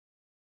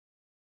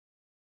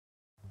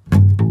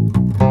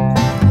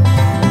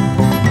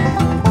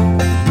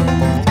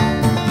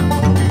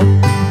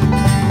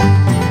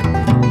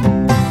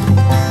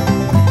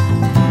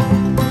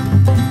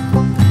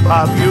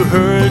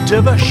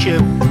command of a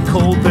ship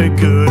called the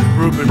good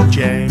Reuben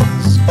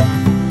James,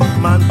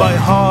 manned by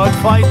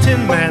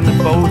hard-fighting men,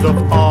 both of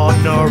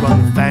honor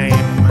and fame.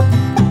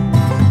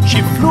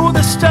 She flew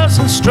the stars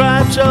and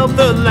stripes of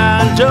the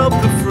land of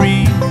the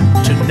free,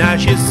 to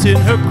ashes in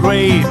her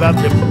grave at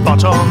the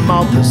bottom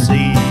of the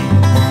sea.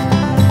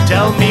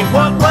 Tell me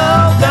what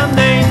were their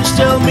names,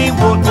 tell me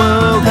what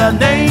were their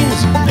names.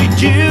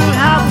 Did you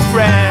have a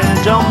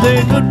friend on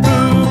the good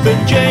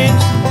Reuben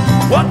James?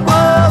 What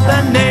were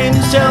their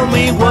names, tell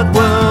me what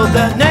were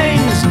their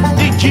names.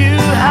 Did you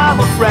have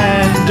a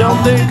friend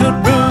on the good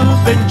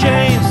Reuben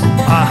James?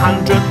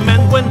 100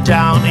 men went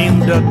down in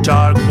the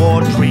dark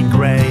watery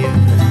grave.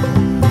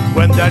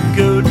 When that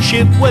good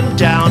ship went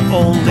down,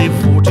 only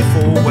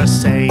 44 were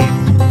saved.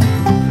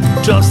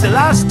 'Twas the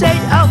last day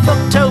of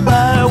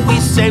October, we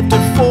saved the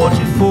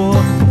 44.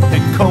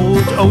 The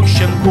cold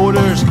ocean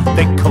waters,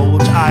 the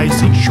cold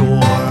icy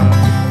shore.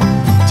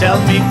 Tell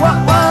me what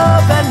were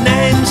their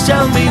names,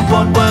 tell me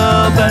what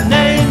were their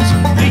names.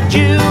 Did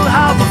you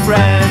have a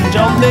friend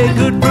on the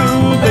good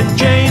Reuben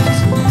James?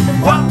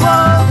 What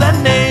were their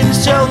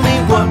names, tell me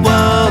what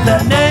were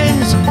their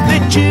names.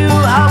 Did you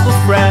have a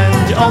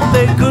friend on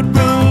the good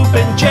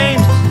Reuben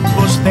James?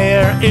 Was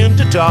there in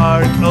the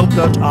dark of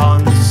that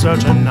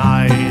uncertain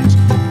night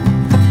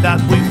that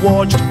we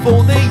watched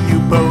for the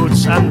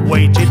U-boats and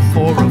waited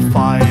for a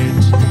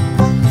fight.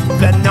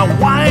 Then a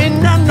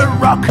whine and a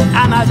rock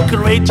and a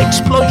great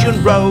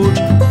explosion rolled.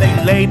 They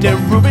laid a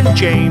Reuben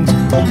James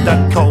on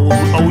that cold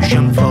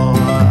ocean floor.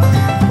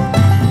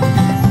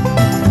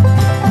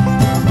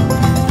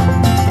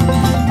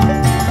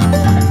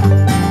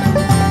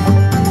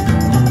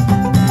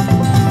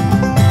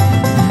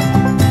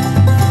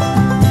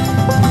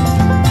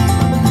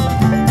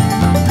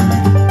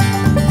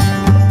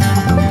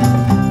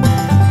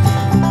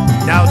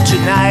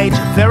 Tonight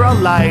there are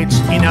lights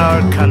in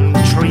our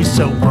country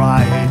so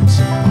bright.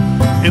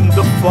 In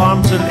the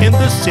farms and in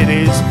the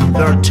cities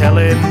they're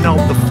telling of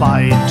the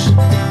fight.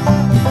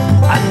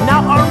 And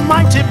now our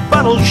mighty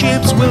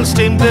battleships will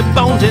steam the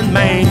bound in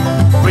main.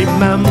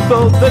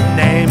 Remember the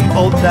name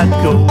of that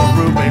good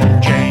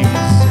Reuben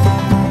James.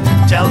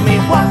 Tell me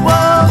what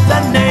were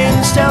their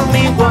names, tell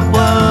me what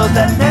were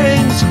their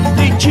names.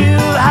 Did you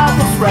have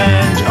a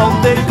friend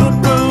on the good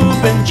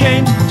Reuben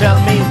James? Tell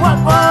me what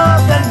were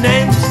their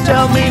names,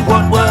 tell me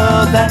what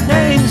were their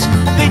names.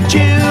 Did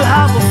you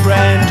have a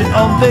friend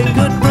on the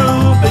good